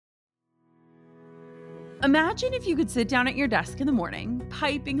Imagine if you could sit down at your desk in the morning,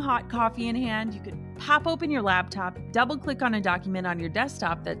 piping hot coffee in hand. You could pop open your laptop, double-click on a document on your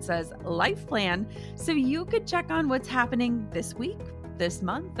desktop that says Life Plan, so you could check on what's happening this week, this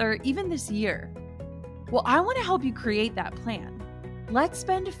month, or even this year. Well, I want to help you create that plan. Let's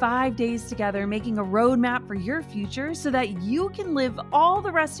spend 5 days together making a roadmap for your future so that you can live all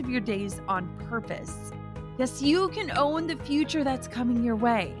the rest of your days on purpose. Yes, you can own the future that's coming your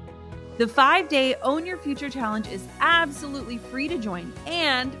way. The 5-day Own Your Future Challenge is absolutely free to join,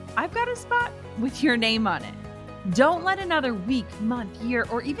 and I've got a spot with your name on it. Don't let another week, month, year,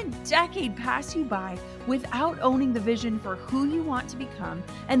 or even decade pass you by without owning the vision for who you want to become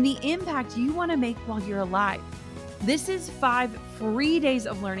and the impact you want to make while you're alive. This is 5 free days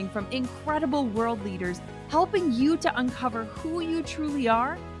of learning from incredible world leaders, helping you to uncover who you truly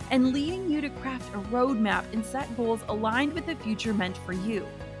are and leading you to craft a roadmap and set goals aligned with the future meant for you.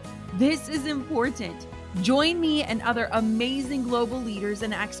 This is important. Join me and other amazing global leaders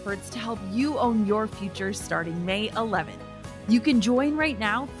and experts to help you own your future starting May 11th. You can join right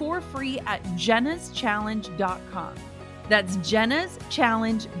now for free at jennaschallenge.com. That's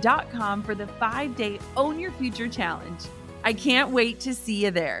jennaschallenge.com for the 5-day Own Your Future Challenge. I can't wait to see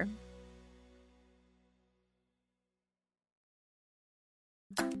you there.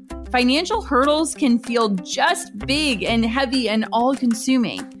 Financial hurdles can feel just big and heavy and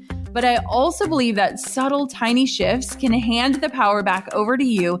all-consuming. But I also believe that subtle, tiny shifts can hand the power back over to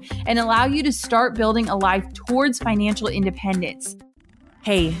you and allow you to start building a life towards financial independence.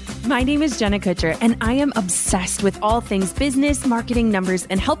 Hey, my name is Jenna Kutcher, and I am obsessed with all things business, marketing, numbers,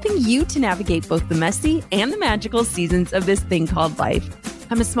 and helping you to navigate both the messy and the magical seasons of this thing called life.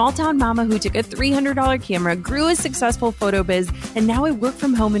 I'm a small-town mama who took a $300 camera, grew a successful photo biz, and now I work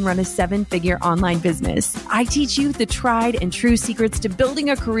from home and run a 7-figure online business. I teach you the tried and true secrets to building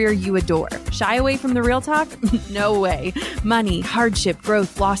a career you adore. Shy away from the real talk? No way. Money, hardship,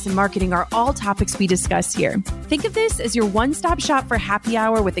 growth, loss, and marketing are all topics we discuss here. Think of this as your one-stop shop for happy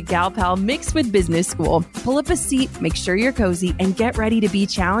hour with a gal pal mixed with business school. Pull up a seat, make sure you're cozy, and get ready to be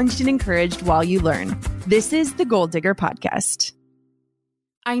challenged and encouraged while you learn. This is the Goal Digger Podcast.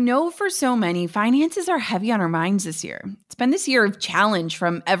 I know for so many, finances are heavy on our minds this year. It's been this year of challenge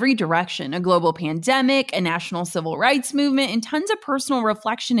from every direction, a global pandemic, a national civil rights movement, and tons of personal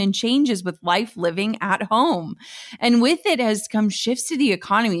reflection and changes with life living at home. And with it has come shifts to the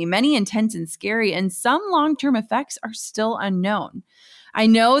economy, many intense and scary, and some long-term effects are still unknown. I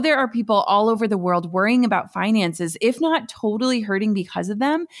know there are people all over the world worrying about finances, if not totally hurting because of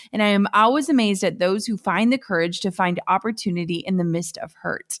them, and I am always amazed at those who find the courage to find opportunity in the midst of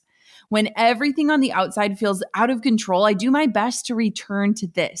hurt. When everything on the outside feels out of control, I do my best to return to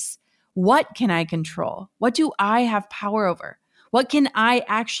this. What can I control? What do I have power over? What can I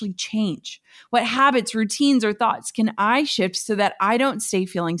actually change? What habits, routines, or thoughts can I shift so that I don't stay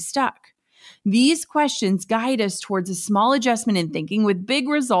feeling stuck? These questions guide us towards a small adjustment in thinking with big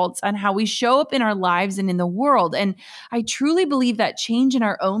results on how we show up in our lives and in the world. And I truly believe that change in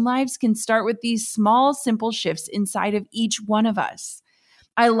our own lives can start with these small, simple shifts inside of each one of us.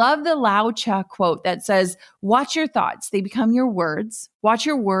 I love the Lao Tzu quote that says, watch your thoughts, they become your words. Watch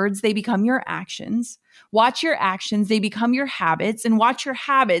your words, they become your actions. Watch your actions, they become your habits. And watch your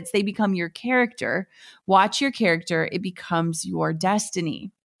habits, they become your character. Watch your character, it becomes your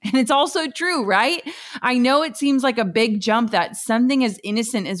destiny. And it's also true, right? I know it seems like a big jump that something as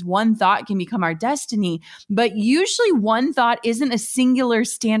innocent as one thought can become our destiny, but usually one thought isn't a singular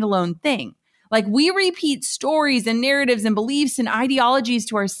standalone thing. Like we repeat stories and narratives and beliefs and ideologies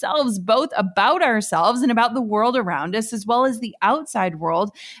to ourselves, both about ourselves and about the world around us, as well as the outside world.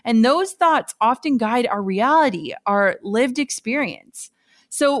 And those thoughts often guide our reality, our lived experience.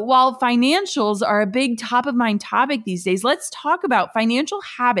 So while financials are a big top of mind topic these days, let's talk about financial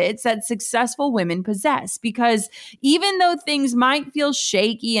habits that successful women possess. Because even though things might feel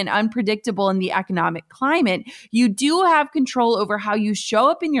shaky and unpredictable in the economic climate, you do have control over how you show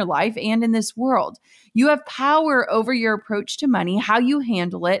up in your life and in this world. You have power over your approach to money, how you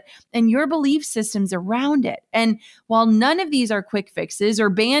handle it, and your belief systems around it. And while none of these are quick fixes or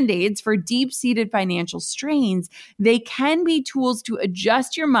band-aids for deep-seated financial strains, they can be tools to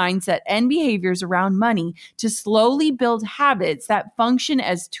adjust your mindset and behaviors around money to slowly build habits that function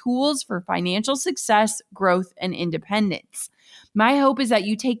as tools for financial success, growth, and independence. My hope is that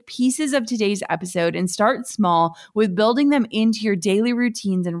you take pieces of today's episode and start small with building them into your daily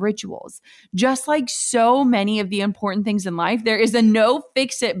routines and rituals. Just like so many of the important things in life, there is a no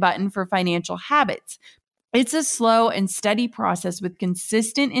fix-it button for financial habits. It's a slow and steady process with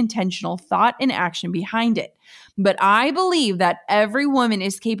consistent, intentional thought and action behind it. But I believe that every woman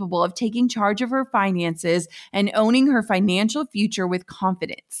is capable of taking charge of her finances and owning her financial future with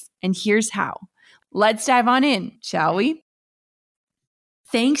confidence. And here's how. Let's dive on in, shall we?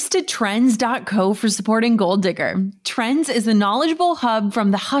 Thanks to Trends.co for supporting Goal Digger. Trends is a knowledgeable hub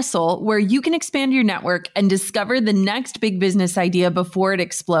from the hustle where you can expand your network and discover the next big business idea before it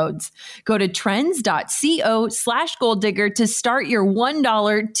explodes. Go to trends.co/goaldigger to start your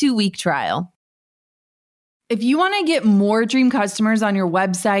 $1 2-week trial. If you want to get more dream customers on your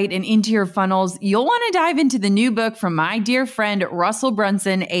website and into your funnels, you'll want to dive into the new book from my dear friend, Russell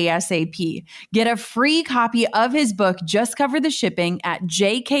Brunson, ASAP. Get a free copy of his book, Just Cover the Shipping, at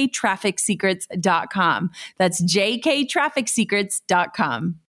jktrafficsecrets.com. That's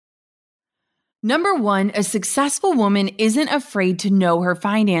jktrafficsecrets.com. Number 1, a successful woman isn't afraid to know her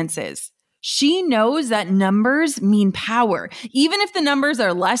finances. She knows that numbers mean power, even if the numbers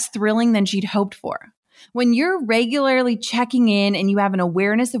are less thrilling than she'd hoped for. When you're regularly checking in and you have an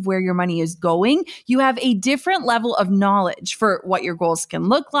awareness of where your money is going, you have a different level of knowledge for what your goals can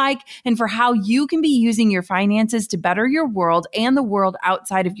look like and for how you can be using your finances to better your world and the world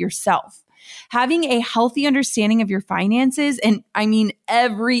outside of yourself. Having a healthy understanding of your finances, and I mean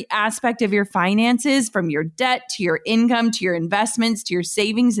every aspect of your finances, from your debt to your income to your investments to your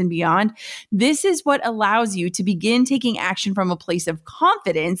savings and beyond, this is what allows you to begin taking action from a place of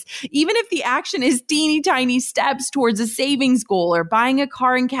confidence, even if the action is teeny tiny steps towards a savings goal or buying a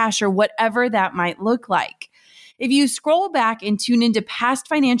car in cash or whatever that might look like. If you scroll back and tune into past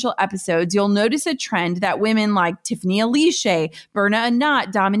financial episodes, you'll notice a trend that women like Tiffany Aliche, Berna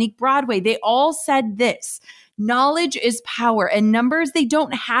Anat, Dominique Broadway, they all said this: knowledge is power, and numbers, they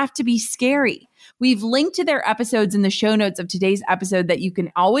don't have to be scary. We've linked to their episodes in the show notes of today's episode that you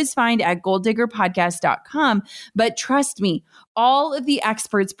can always find at goaldiggerpodcast.com. But trust me, all of the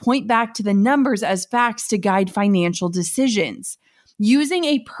experts point back to the numbers as facts to guide financial decisions. Using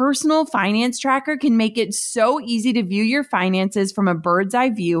a personal finance tracker can make it so easy to view your finances from a bird's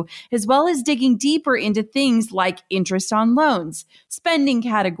eye view, as well as digging deeper into things like interest on loans, spending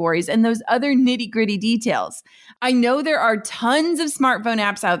categories, and those other nitty-gritty details. I know there are tons of smartphone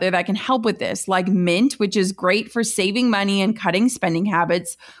apps out there that can help with this, like Mint, which is great for saving money and cutting spending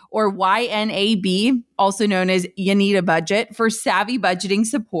habits, or YNAB, also known as You Need a Budget, for savvy budgeting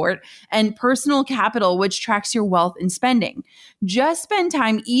support, and Personal Capital, which tracks your wealth and spending. Just spend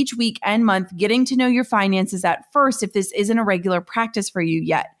time each week and month getting to know your finances at first if this isn't a regular practice for you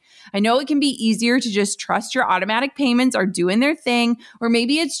yet. I know it can be easier to just trust your automatic payments are doing their thing, or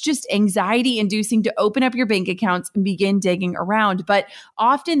maybe it's just anxiety inducing to open up your bank accounts and begin digging around. But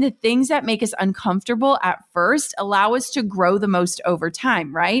often the things that make us uncomfortable at first allow us to grow the most over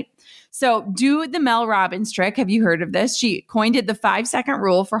time, right? So do the Mel Robbins trick. Have you heard of this? She coined it the 5-second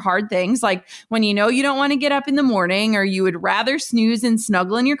rule for hard things, like when you know you don't want to get up in the morning, or you would rather snooze and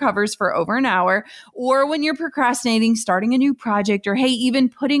snuggle in your covers for over an hour, or when you're procrastinating starting a new project, or hey, even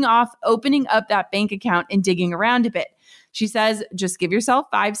putting off opening up that bank account and digging around a bit. She says, just give yourself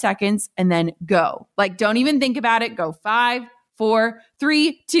 5 seconds and then go. Like, don't even think about it. Go 5, 4,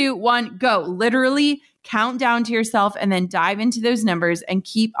 3, 2, 1, go. Literally count down to yourself and then dive into those numbers and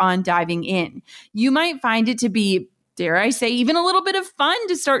keep on diving in. You might find it to be, dare I say, even a little bit of fun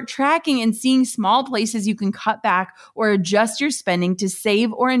to start tracking and seeing small places you can cut back or adjust your spending to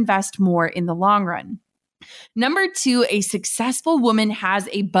save or invest more in the long run. Number 2, a successful woman has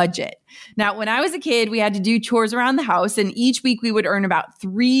a budget. Now, when I was a kid, we had to do chores around the house, and each week we would earn about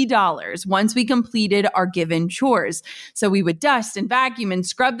 $3 once we completed our given chores. So we would dust and vacuum and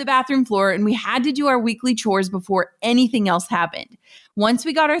scrub the bathroom floor, and we had to do our weekly chores before anything else happened. Once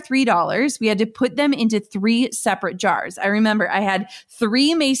we got our $3, we had to put them into 3 separate jars. I remember I had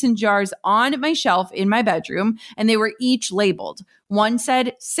 3 mason jars on my shelf in my bedroom, and they were each labeled. One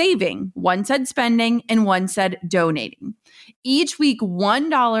said saving, one said spending, and one said donating. Each week,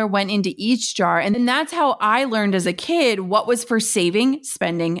 $1 went into each jar, and then that's how I learned as a kid what was for saving,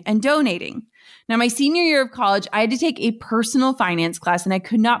 spending, and donating. Now, my senior year of college, I had to take a personal finance class, and I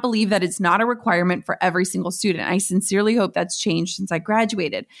could not believe that it's not a requirement for every single student. I sincerely hope that's changed since I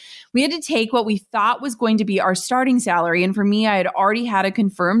graduated. We had to take what we thought was going to be our starting salary, and for me, I had already had a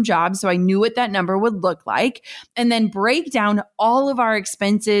confirmed job, so I knew what that number would look like, and then break down all of our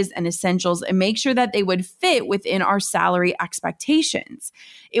expenses and essentials and make sure that they would fit within our salary expectations.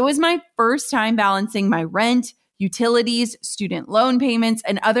 It was my first time balancing my rent, utilities, student loan payments,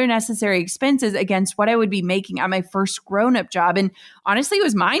 and other necessary expenses against what I would be making at my first grown-up job. And honestly, it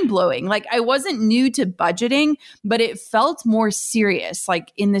was mind-blowing. Like, I wasn't new to budgeting, but it felt more serious,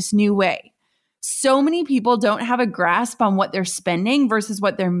 like in this new way. So many people don't have a grasp on what they're spending versus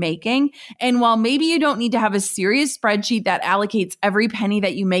what they're making. And while maybe you don't need to have a serious spreadsheet that allocates every penny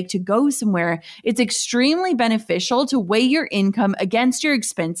that you make to go somewhere, it's extremely beneficial to weigh your income against your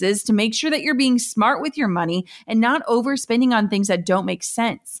expenses to make sure that you're being smart with your money and not overspending on things that don't make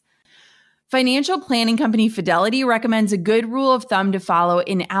sense. Financial planning company Fidelity recommends a good rule of thumb to follow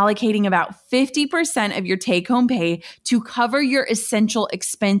in allocating about 50% of your take-home pay to cover your essential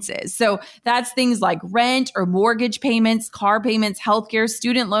expenses. So that's things like rent or mortgage payments, car payments, healthcare,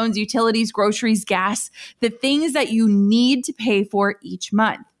 student loans, utilities, groceries, gas, the things that you need to pay for each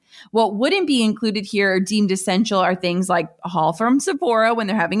month. What wouldn't be included here or deemed essential are things like a haul from Sephora when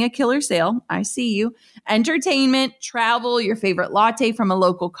they're having a killer sale. I see you. Entertainment, travel, your favorite latte from a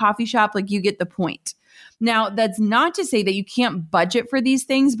local coffee shop. Like, you get the point. Now, that's not to say that you can't budget for these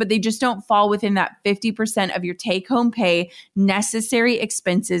things, but they just don't fall within that 50% of your take-home pay necessary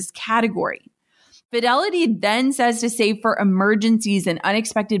expenses category. Fidelity then says to save for emergencies and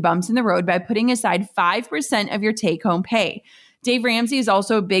unexpected bumps in the road by putting aside 5% of your take-home pay. Dave Ramsey is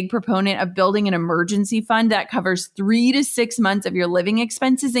also a big proponent of building an emergency fund that covers 3 to 6 months of your living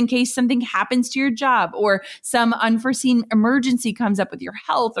expenses in case something happens to your job or some unforeseen emergency comes up with your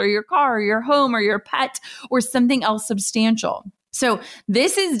health or your car or your home or your pet or something else substantial. So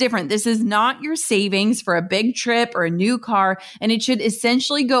this is different. This is not your savings for a big trip or a new car, and it should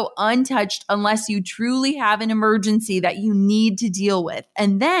essentially go untouched unless you truly have an emergency that you need to deal with.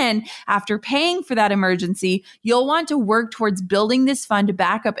 And then after paying for that emergency, you'll want to work towards building this fund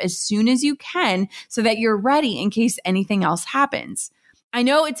back up as soon as you can so that you're ready in case anything else happens. I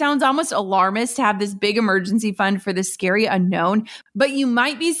know it sounds almost alarmist to have this big emergency fund for the scary unknown, but you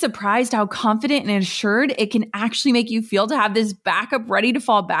might be surprised how confident and assured it can actually make you feel to have this backup ready to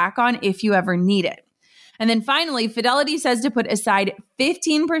fall back on if you ever need it. And then finally, Fidelity says to put aside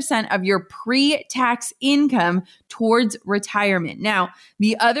 15% of your pre-tax income towards retirement. Now,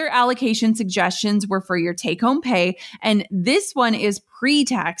 the other allocation suggestions were for your take-home pay, and this one is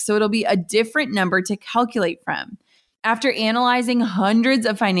pre-tax, so it'll be a different number to calculate from. After analyzing hundreds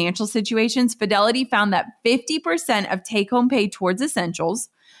of financial situations, Fidelity found that 50% of take-home pay towards essentials,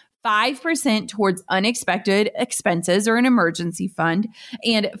 5% towards unexpected expenses or an emergency fund,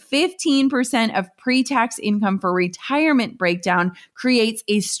 and 15% of pre-tax income for retirement breakdown creates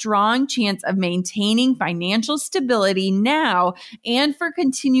a strong chance of maintaining financial stability now and for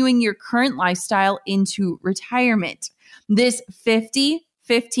continuing your current lifestyle into retirement. This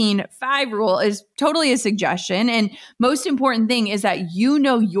 15-5 rule is totally a suggestion. And most important thing is that you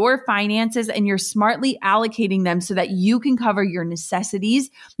know your finances and you're smartly allocating them so that you can cover your necessities,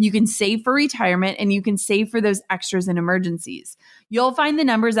 you can save for retirement, and you can save for those extras and emergencies. You'll find the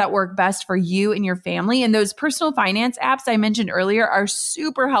numbers that work best for you and your family. And those personal finance apps I mentioned earlier are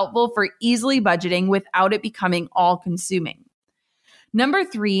super helpful for easily budgeting without it becoming all-consuming. Number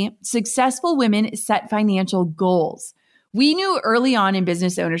 3, successful women set financial goals. We knew early on in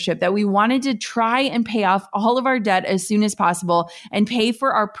business ownership that we wanted to try and pay off all of our debt as soon as possible and pay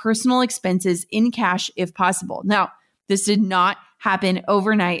for our personal expenses in cash if possible. Now, this did not happen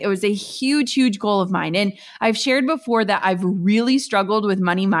overnight. It was a huge, huge goal of mine. And I've shared before that I've really struggled with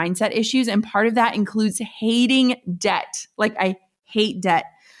money mindset issues. And part of that includes hating debt. Like, I hate debt.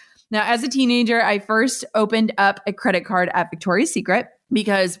 Now, as a teenager, I first opened up a credit card at Victoria's Secret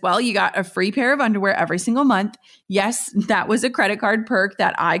because, well, you got a free pair of underwear every single month. Yes, that was a credit card perk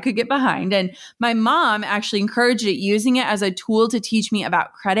that I could get behind. And my mom actually encouraged it, using it as a tool to teach me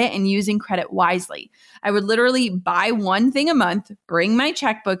about credit and using credit wisely. I would literally buy one thing a month, bring my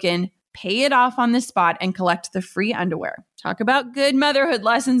checkbook in, pay it off on the spot, and collect the free underwear. Talk about good motherhood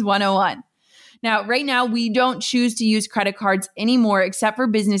lessons 101. Now, right now, we don't choose to use credit cards anymore except for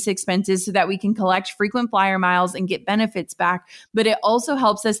business expenses so that we can collect frequent flyer miles and get benefits back. But it also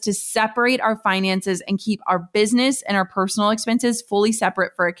helps us to separate our finances and keep our business and our personal expenses fully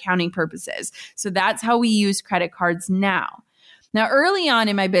separate for accounting purposes. So that's how we use credit cards now. Now, early on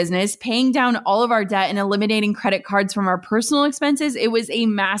in my business, paying down all of our debt and eliminating credit cards from our personal expenses, it was a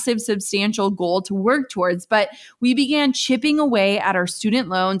massive, substantial goal to work towards. But we began chipping away at our student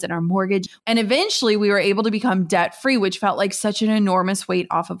loans and our mortgage. And eventually we were able to become debt-free, which felt like such an enormous weight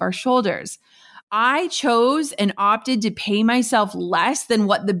off of our shoulders. I chose and opted to pay myself less than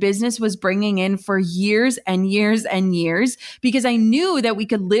what the business was bringing in for years and years and years because I knew that we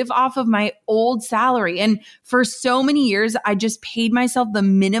could live off of my old salary. And for so many years, I just paid myself the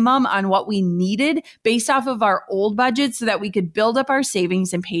minimum on what we needed based off of our old budget so that we could build up our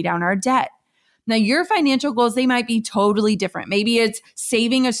savings and pay down our debt. Now, your financial goals, they might be totally different. Maybe it's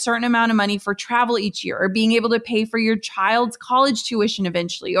saving a certain amount of money for travel each year, or being able to pay for your child's college tuition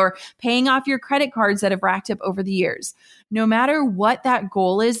eventually, or paying off your credit cards that have racked up over the years. No matter what that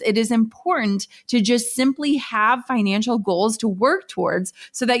goal is, it is important to just simply have financial goals to work towards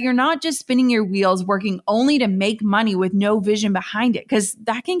so that you're not just spinning your wheels working only to make money with no vision behind it, because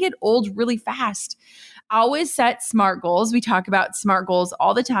that can get old really fast. Always set SMART goals. We talk about SMART goals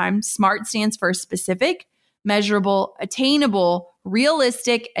all the time. SMART stands for specific, measurable, attainable,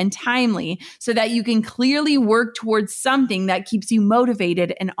 realistic, and timely, so that you can clearly work towards something that keeps you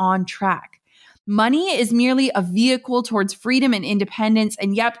motivated and on track. Money is merely a vehicle towards freedom and independence,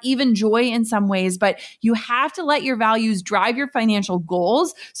 and yep, even joy in some ways, but you have to let your values drive your financial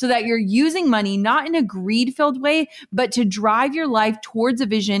goals so that you're using money not in a greed-filled way, but to drive your life towards a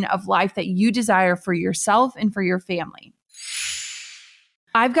vision of life that you desire for yourself and for your family.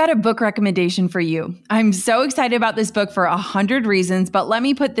 I've got a book recommendation for you. I'm so excited about this book for 100 reasons, but let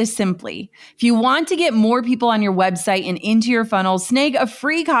me put this simply. If you want to get more people on your website and into your funnel, snag a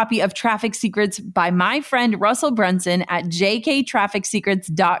free copy of Traffic Secrets by my friend Russell Brunson at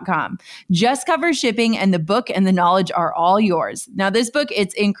jktrafficsecrets.com. Just cover shipping, and the book and the knowledge are all yours. Now, this book,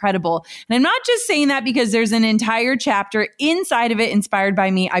 it's incredible. And I'm not just saying that because there's an entire chapter inside of it inspired by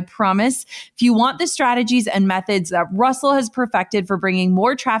me. I promise. If you want the strategies and methods that Russell has perfected for bringing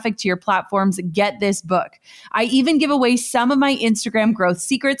more traffic to your platforms, get this book. I even give away some of my Instagram growth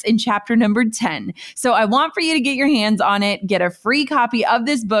secrets in chapter number 10. So I want for you to get your hands on it. Get a free copy of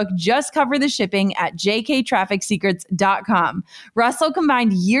this book. Just cover the shipping at jktrafficsecrets.com. Russell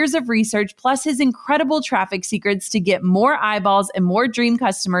combined years of research plus his incredible traffic secrets to get more eyeballs and more dream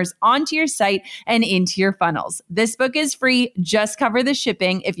customers onto your site and into your funnels. This book is free. Just cover the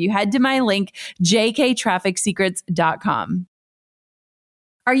shipping if you head to my link, jktrafficsecrets.com.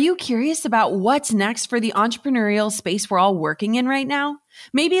 Are you curious about what's next for the entrepreneurial space we're all working in right now?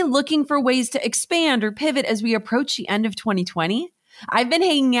 Maybe looking for ways to expand or pivot as we approach the end of 2020? I've been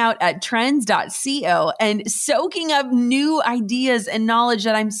hanging out at trends.co and soaking up new ideas and knowledge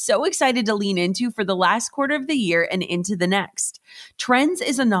that I'm so excited to lean into for the last quarter of the year and into the next. Trends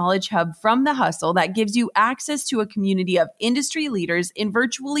is a knowledge hub from The Hustle that gives you access to a community of industry leaders in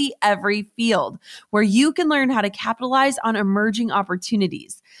virtually every field, where you can learn how to capitalize on emerging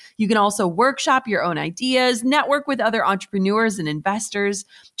opportunities. You can also workshop your own ideas, network with other entrepreneurs and investors.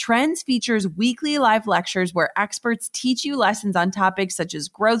 Trends features weekly live lectures where experts teach you lessons on topics such as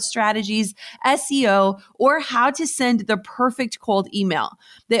growth strategies, SEO, or how to send the perfect cold email.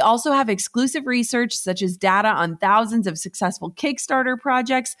 They also have exclusive research such as data on thousands of successful Kickstarter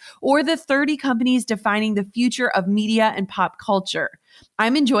projects or the 30 companies defining the future of media and pop culture.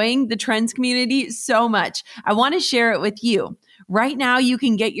 I'm enjoying the Trends community so much. I want to share it with you. Right now, you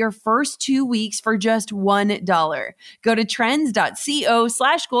can get your first 2 weeks for just $1. Go to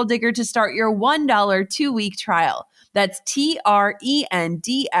trends.co/goaldigger to start your $1 2-week trial. That's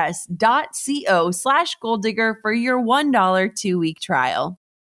TRENDS.co/goaldigger for your $1 2-week trial.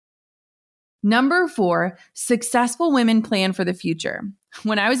 Number 4, successful women plan for the future.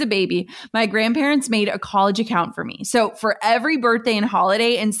 When I was a baby, my grandparents made a college account for me. So for every birthday and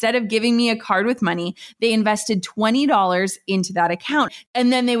holiday, instead of giving me a card with money, they invested $20 into that account.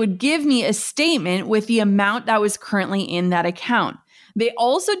 And then they would give me a statement with the amount that was currently in that account. They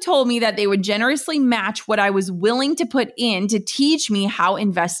also told me that they would generously match what I was willing to put in to teach me how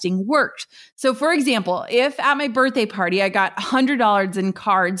investing worked. So for example, if at my birthday party, I got $100 in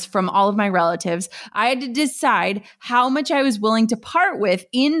cards from all of my relatives, I had to decide how much I was willing to part with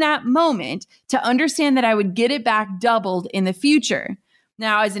in that moment to understand that I would get it back doubled in the future.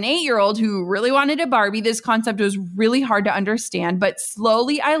 Now, as an 8-year-old who really wanted a Barbie, this concept was really hard to understand, but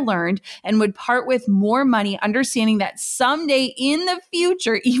slowly I learned and would part with more money, understanding that someday in the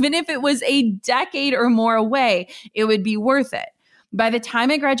future, even if it was a decade or more away, it would be worth it. By the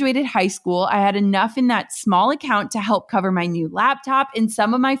time I graduated high school, I had enough in that small account to help cover my new laptop and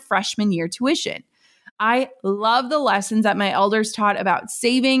some of my freshman year tuition. I love the lessons that my elders taught about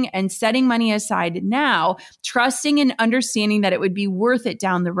saving and setting money aside now, trusting and understanding that it would be worth it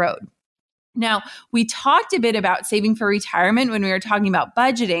down the road. Now, we talked a bit about saving for retirement when we were talking about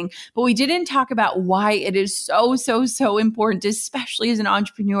budgeting, but we didn't talk about why it is so important, especially as an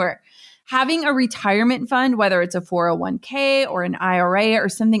entrepreneur. Having a retirement fund, whether it's a 401k or an IRA or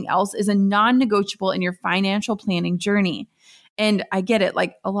something else, is a non-negotiable in your financial planning journey. And I get it,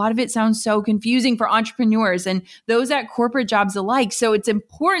 like a lot of it sounds so confusing for entrepreneurs and those at corporate jobs alike. So it's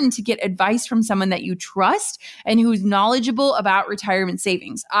important to get advice from someone that you trust and who's knowledgeable about retirement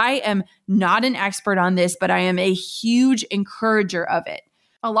savings. I am not an expert on this, but I am a huge encourager of it.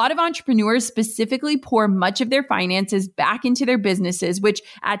 A lot of entrepreneurs specifically pour much of their finances back into their businesses, which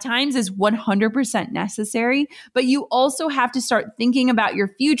at times is 100% necessary, but you also have to start thinking about your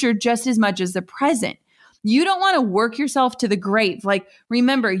future just as much as the present. You don't want to work yourself to the grave. Like,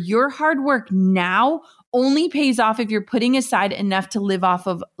 remember, your hard work now only pays off if you're putting aside enough to live off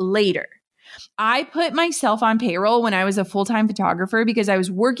of later. I put myself on payroll when I was a full-time photographer because I was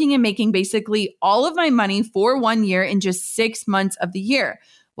working and making basically all of my money for 1 year in just 6 months of the year.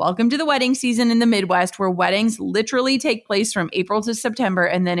 Welcome to the wedding season in the Midwest, where weddings literally take place from April to September,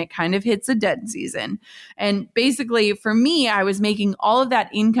 and then it kind of hits a dead season. And basically, for me, I was making all of that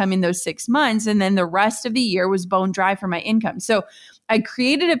income in those 6 months, and then the rest of the year was bone dry for my income. So I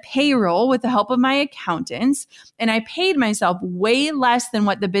created a payroll with the help of my accountants, and I paid myself way less than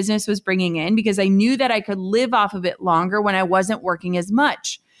what the business was bringing in because I knew that I could live off of it longer when I wasn't working as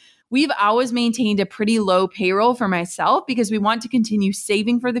much. We've always maintained a pretty low payroll for myself because we want to continue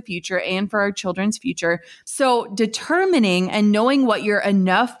saving for the future and for our children's future. So determining and knowing what your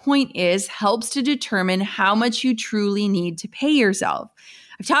enough point is helps to determine how much you truly need to pay yourself.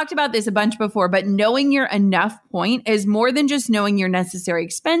 I've talked about this a bunch before, but knowing your enough point is more than just knowing your necessary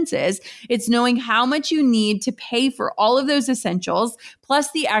expenses. It's knowing how much you need to pay for all of those essentials,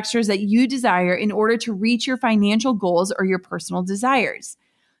 plus the extras that you desire in order to reach your financial goals or your personal desires.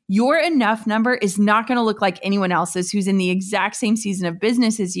 Your enough number is not going to look like anyone else's who's in the exact same season of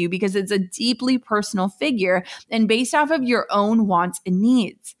business as you because it's a deeply personal figure and based off of your own wants and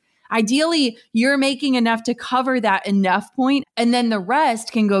needs. Ideally, you're making enough to cover that enough point, and then the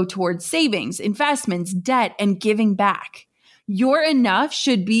rest can go towards savings, investments, debt, and giving back. Your enough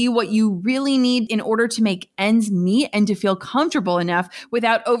should be what you really need in order to make ends meet and to feel comfortable enough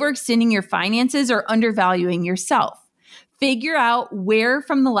without overextending your finances or undervaluing yourself. Figure out where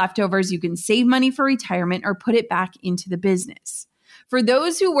from the leftovers you can save money for retirement or put it back into the business. For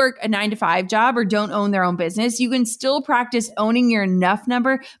those who work a 9-to-5 job or don't own their own business, you can still practice owning your enough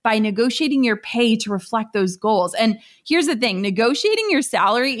number by negotiating your pay to reflect those goals. And here's the thing, negotiating your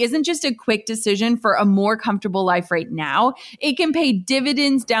salary isn't just a quick decision for a more comfortable life right now. It can pay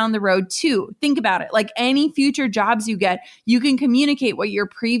dividends down the road too. Think about it. Like any future jobs you get, you can communicate what your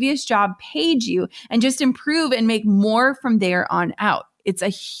previous job paid you and just improve and make more from there on out. It's a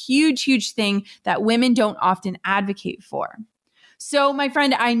huge, huge thing that women don't often advocate for. So, my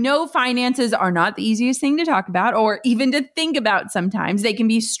friend, I know finances are not the easiest thing to talk about or even to think about sometimes. They can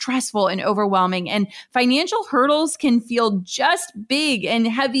be stressful and overwhelming, and financial hurdles can feel just big and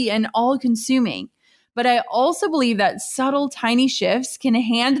heavy and all-consuming. But I also believe that subtle, tiny shifts can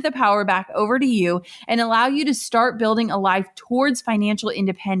hand the power back over to you and allow you to start building a life towards financial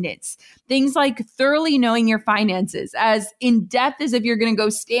independence. Things like thoroughly knowing your finances, as in-depth as if you're going to go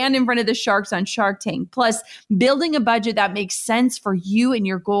stand in front of the sharks on Shark Tank, plus building a budget that makes sense for you and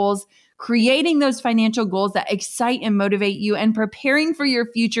your goals, creating those financial goals that excite and motivate you, and preparing for your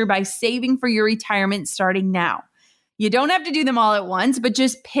future by saving for your retirement starting now. You don't have to do them all at once, but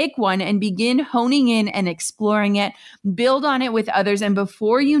just pick one and begin honing in and exploring it. Build on it with others, and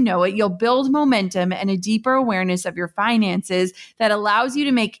before you know it, you'll build momentum and a deeper awareness of your finances that allows you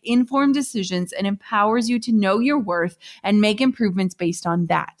to make informed decisions and empowers you to know your worth and make improvements based on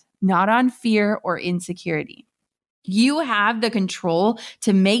that, not on fear or insecurity. You have the control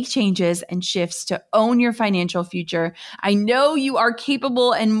to make changes and shifts to own your financial future. I know you are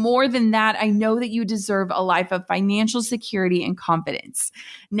capable, and more than that, I know that you deserve a life of financial security and confidence.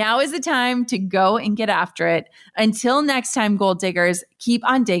 Now is the time to go and get after it. Until next time, goal diggers, keep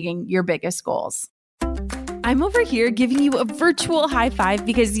on digging your biggest goals. I'm over here giving you a virtual high five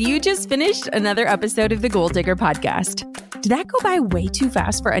because you just finished another episode of the Goal Digger Podcast. Did that go by way too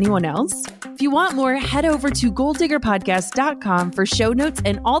fast for anyone else? If you want more, head over to goaldiggerpodcast.com for show notes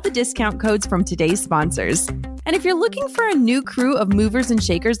and all the discount codes from today's sponsors. And if you're looking for a new crew of movers and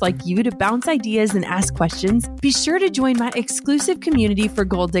shakers like you to bounce ideas and ask questions, be sure to join my exclusive community for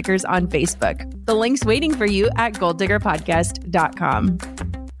Goal Diggers on Facebook. The link's waiting for you at goaldiggerpodcast.com.